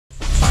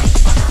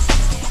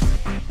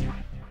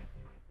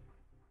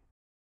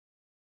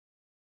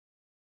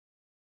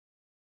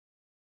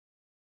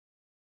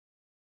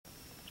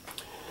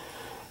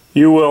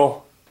You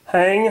will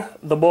hang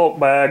the bulk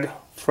bag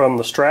from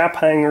the strap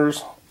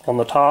hangers on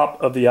the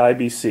top of the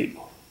IBC.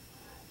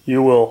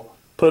 You will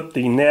put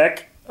the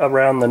neck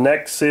around the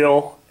neck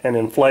seal and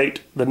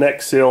inflate the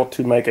neck seal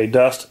to make a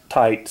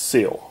dust-tight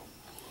seal.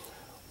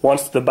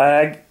 Once the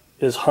bag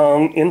is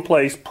hung in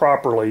place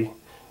properly,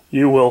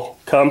 you will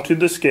come to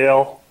the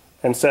scale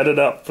and set it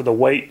up for the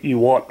weight you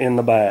want in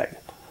the bag.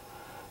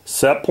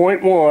 Set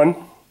point 1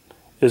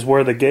 is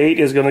where the gate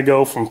is going to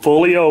go from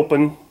fully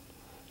open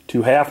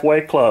to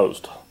halfway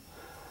closed.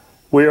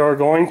 We are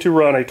going to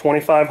run a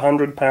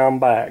 2,500 pound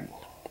bag.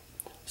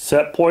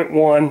 Set point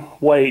 1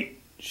 weight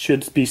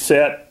should be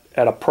set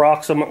at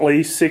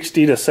approximately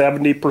 60 to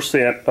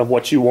 70% of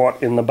what you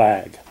want in the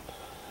bag.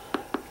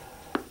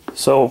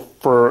 So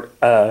for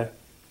a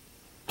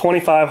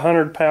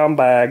 2,500 pound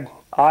bag,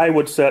 I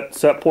would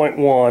set point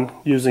 1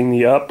 using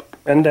the up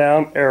and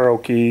down arrow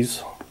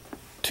keys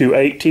to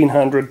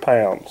 1,800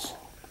 pounds.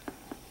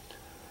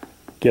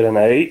 Get an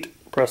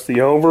 8, press the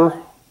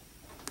over,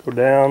 go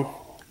down,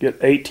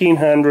 get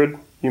 1,800.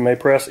 You may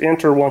press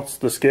enter once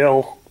the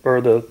scale or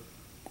the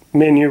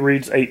menu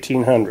reads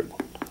 1,800.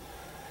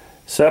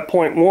 Set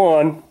point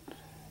 1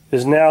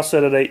 is now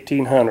set at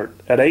 1,800.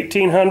 At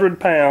 1,800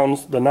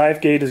 pounds, the knife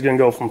gate is going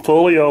to go from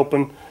fully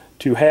open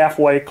to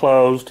halfway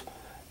closed,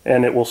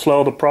 and it will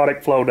slow the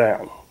product flow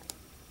down.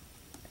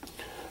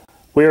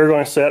 We are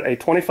going to set a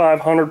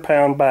 2,500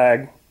 pound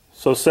bag,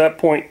 so set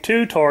point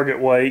 2 target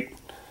weight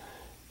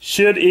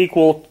should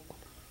equal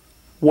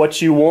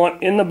what you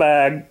want in the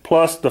bag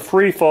plus the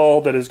free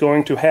fall that is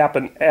going to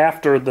happen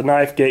after the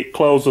knife gate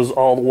closes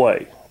all the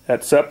way.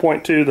 At set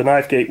point 2, the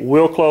knife gate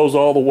will close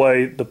all the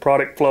way, the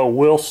product flow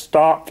will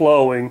stop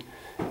flowing,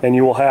 and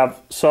you will have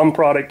some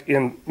product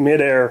in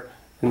midair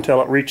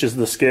until it reaches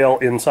the scale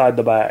inside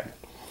the bag.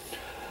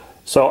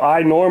 So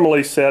I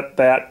normally set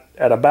that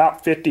at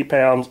about 50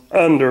 pounds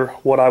under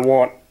what I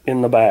want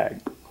in the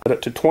bag. Set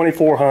it to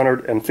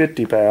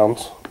 2,450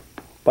 pounds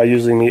by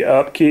using the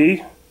up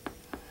key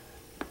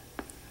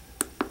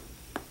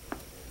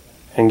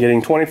and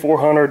getting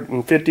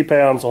 2,450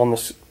 pounds on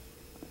this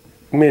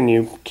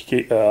menu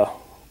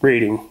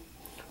reading.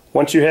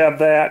 Once you have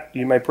that,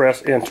 you may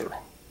press enter.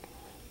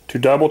 To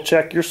double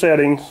check your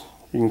settings,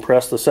 you can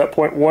press the set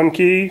point 1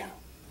 key,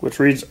 which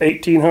reads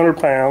 1,800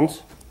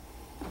 pounds.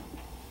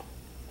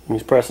 You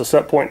press the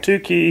set point 2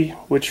 key,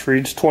 which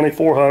reads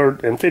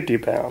 2,450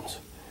 pounds.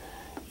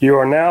 You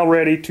are now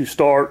ready to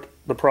start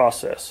the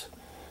process.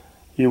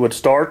 You would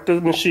start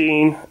the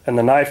machine and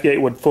the knife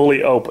gate would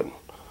fully open.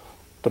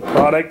 The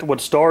product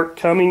would start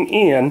coming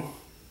in,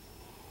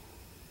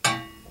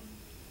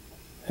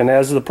 and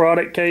as the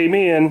product came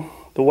in,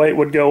 the weight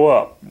would go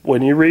up.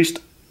 When you reached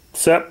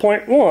set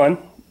point 1,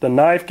 the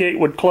knife gate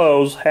would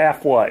close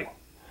halfway,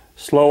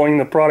 slowing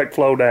the product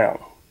flow down.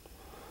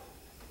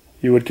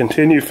 You would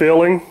continue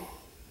filling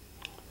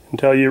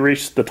until you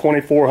reach the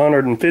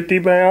 2,450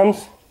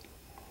 pounds.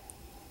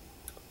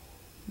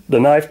 The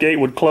knife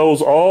gate would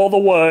close all the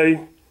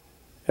way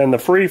and the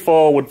free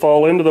fall would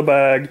fall into the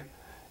bag,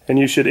 and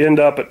you should end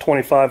up at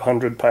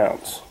 2,500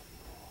 pounds.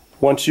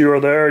 Once you are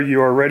there, you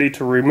are ready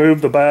to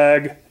remove the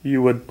bag.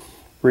 You would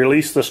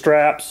release the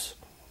straps,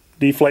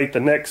 deflate the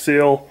neck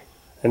seal,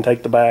 and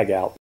take the bag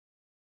out.